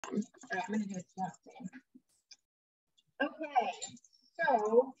I'm going to do a swap thing. Okay,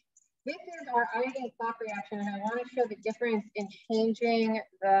 so this is our iodine clock reaction, and I want to show the difference in changing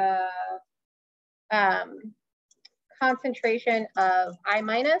the concentration of I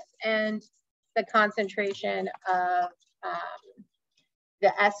minus and the concentration of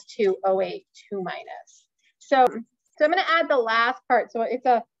the S2O8 2 minus. So I'm going to add the last part. So it's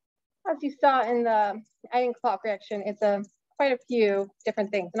a, as you saw in the iodine clock reaction, it's a quite a few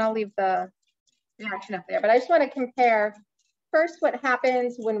different things, and I'll leave the reaction up there. But I just want to compare first what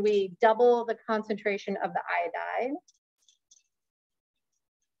happens when we double the concentration of the iodide.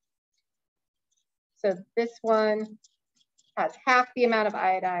 So this one has half the amount of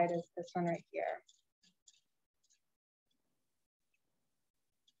iodide as this one right here.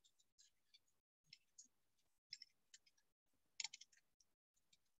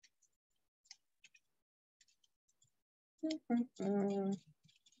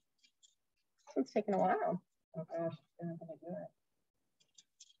 It's taking a while. Oh gosh, I'm not gonna do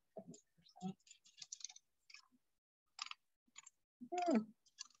it.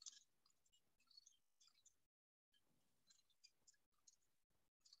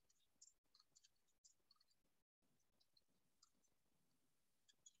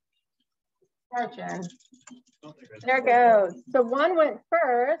 Margin. There it goes. So one went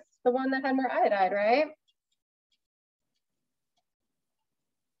first, the one that had more iodide, right?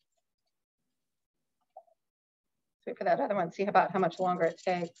 Let's wait for that other one, see about how much longer it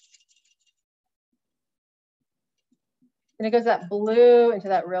takes. And it goes that blue into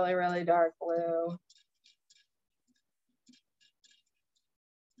that really, really dark blue.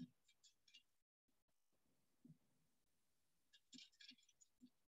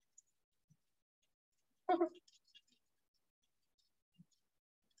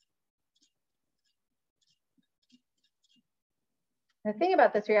 The thing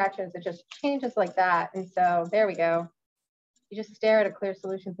about this reaction is it just changes like that. And so there we go. You just stare at a clear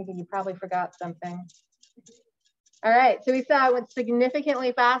solution thinking you probably forgot something. All right, so we saw it went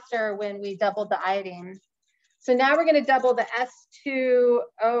significantly faster when we doubled the iodine. So now we're going to double the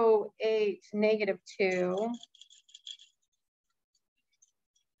S2O8 -2.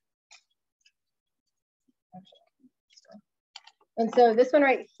 And so this one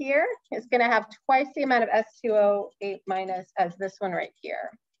right here is going to have twice the amount of S2O8 minus as this one right here.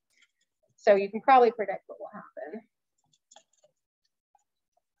 So you can probably predict what will happen.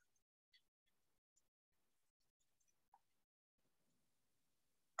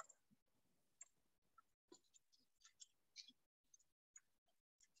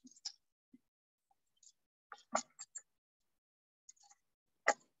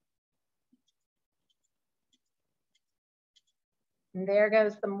 And there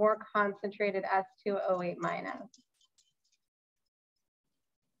goes the more concentrated S2O8 minus.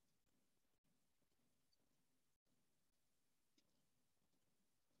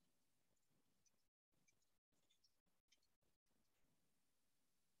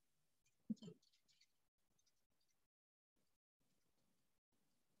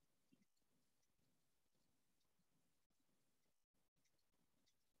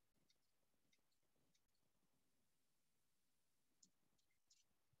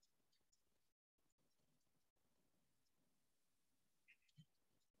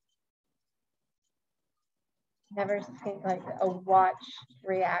 Never seen like a watch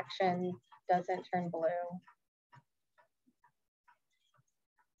reaction doesn't turn blue.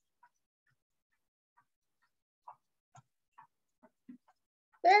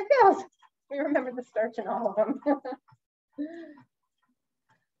 There it goes. We remember the starch in all of them.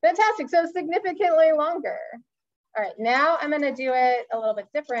 Fantastic, so significantly longer. All right, now I'm gonna do it a little bit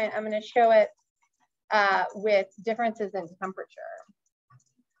different. I'm gonna show it with differences in temperature.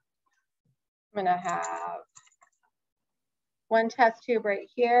 I'm gonna have one test tube right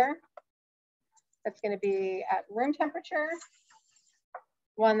here. That's gonna be at room temperature.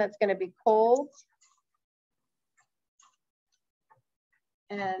 One that's gonna be cold.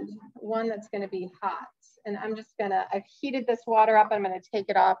 And one that's gonna be hot. And I'm just gonna, I've heated this water up. I'm gonna take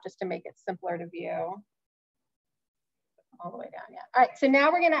it off just to make it simpler to view. All the way down, yeah. All right, so now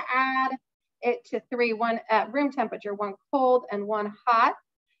we're gonna add it to three, one at room temperature, one cold and one hot.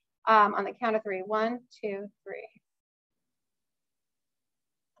 On the count of three. 1, 2, 3.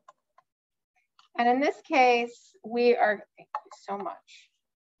 And in this case, we are, thank you so much.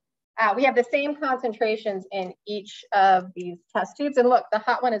 We have the same concentrations in each of these test tubes. And look, the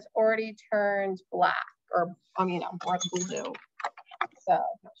hot one has already turned black, or or blue. So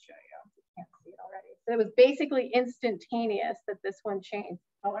I'll show you. You can't see it already. So it was basically instantaneous that this one changed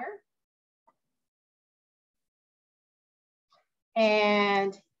color.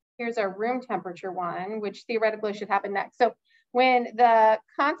 And here's our room temperature one, which theoretically should happen next. So when the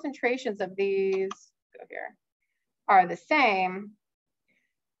concentrations of these, go here, are the same,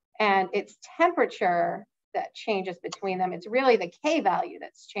 and it's temperature that changes between them, it's really the K value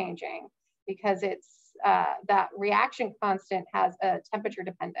that's changing, because it's that reaction constant has a temperature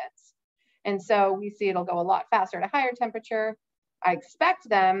dependence. And so we see it'll go a lot faster at a higher temperature. I expect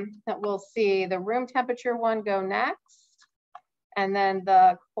then that we'll see the room temperature one go next, and then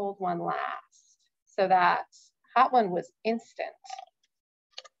the cold one last. So that hot one was instant.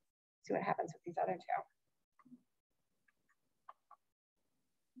 Let's see what happens with these other two.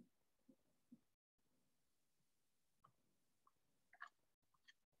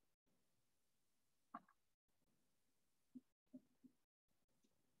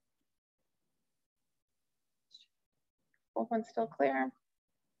 Cold one's still clear.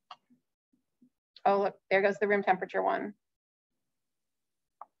 Oh, look, there goes the room temperature one.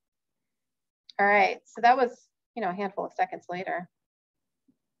 All right, so that was, you know, a handful of seconds later.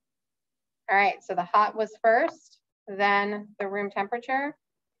 All right, so the hot was first, then the room temperature.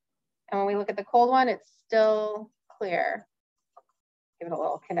 And when we look at the cold one, it's still clear. Give it a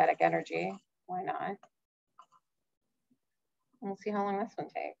little kinetic energy, why not? And we'll see how long this one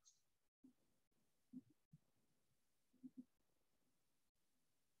takes.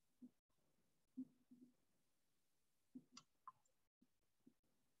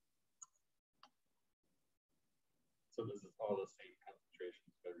 So this is all the same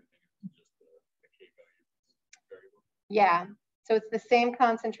concentrations of everything, it's just the K value variable? Yeah, so it's the same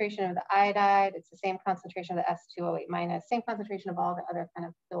concentration of the iodide, it's the same concentration of the S2O8 minus, same concentration of all the other kind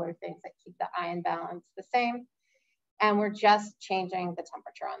of filler things that keep the ion balance the same. And we're just changing the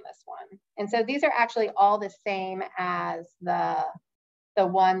temperature on this one. And so these are actually all the same as the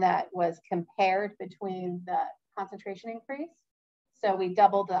one that was compared between the concentration increase. So we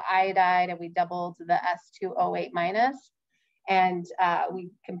doubled the iodide and we doubled the S2O8 minus. And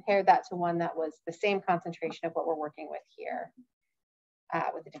we compared that to one that was the same concentration of what we're working with here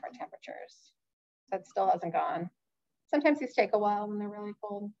with the different temperatures. So it still hasn't gone. Sometimes these take a while when they're really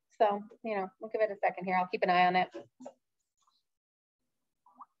cold. So, you know, we'll give it a second here. I'll keep an eye on it.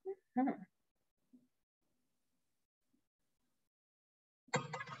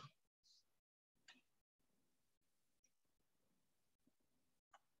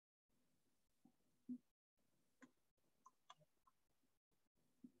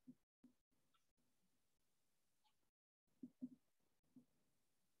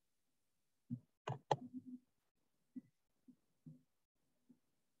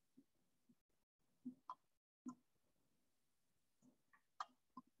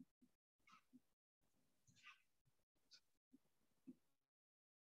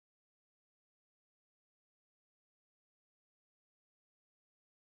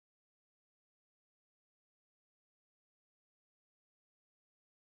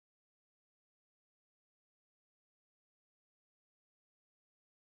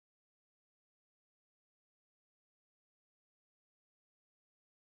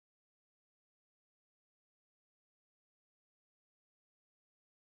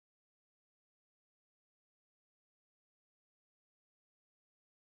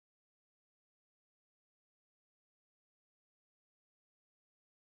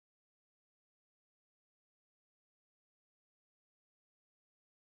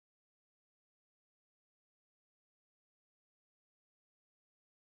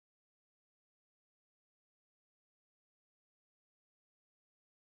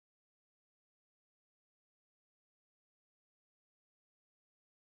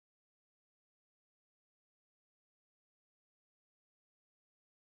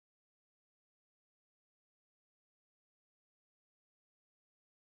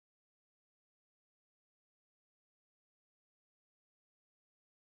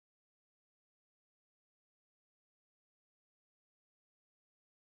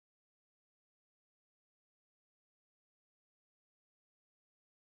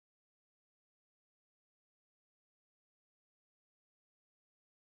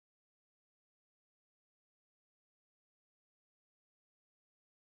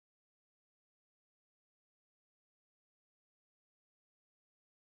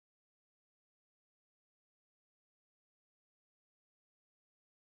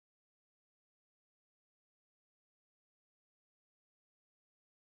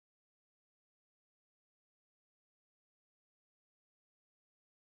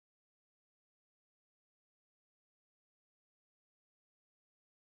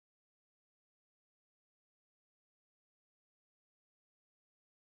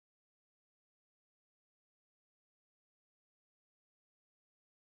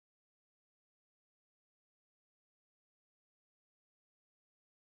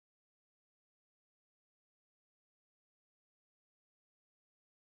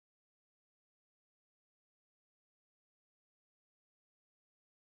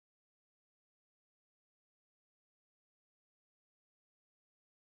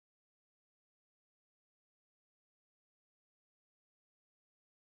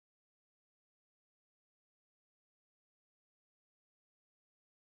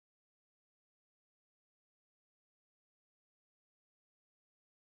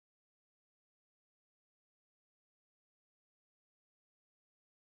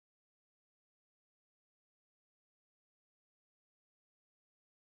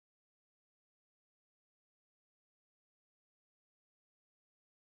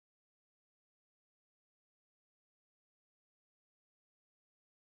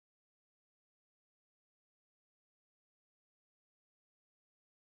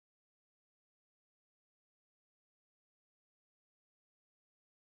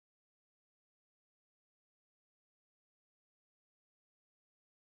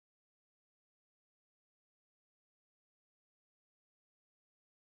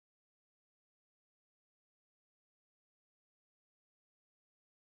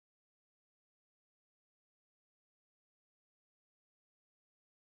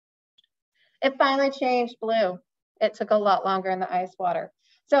 It finally changed blue. It took a lot longer in the ice water.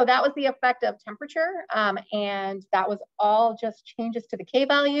 So that was the effect of temperature. And that was all just changes to the K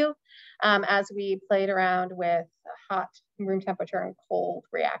value as we played around with hot room temperature and cold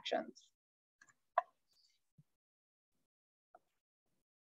reactions.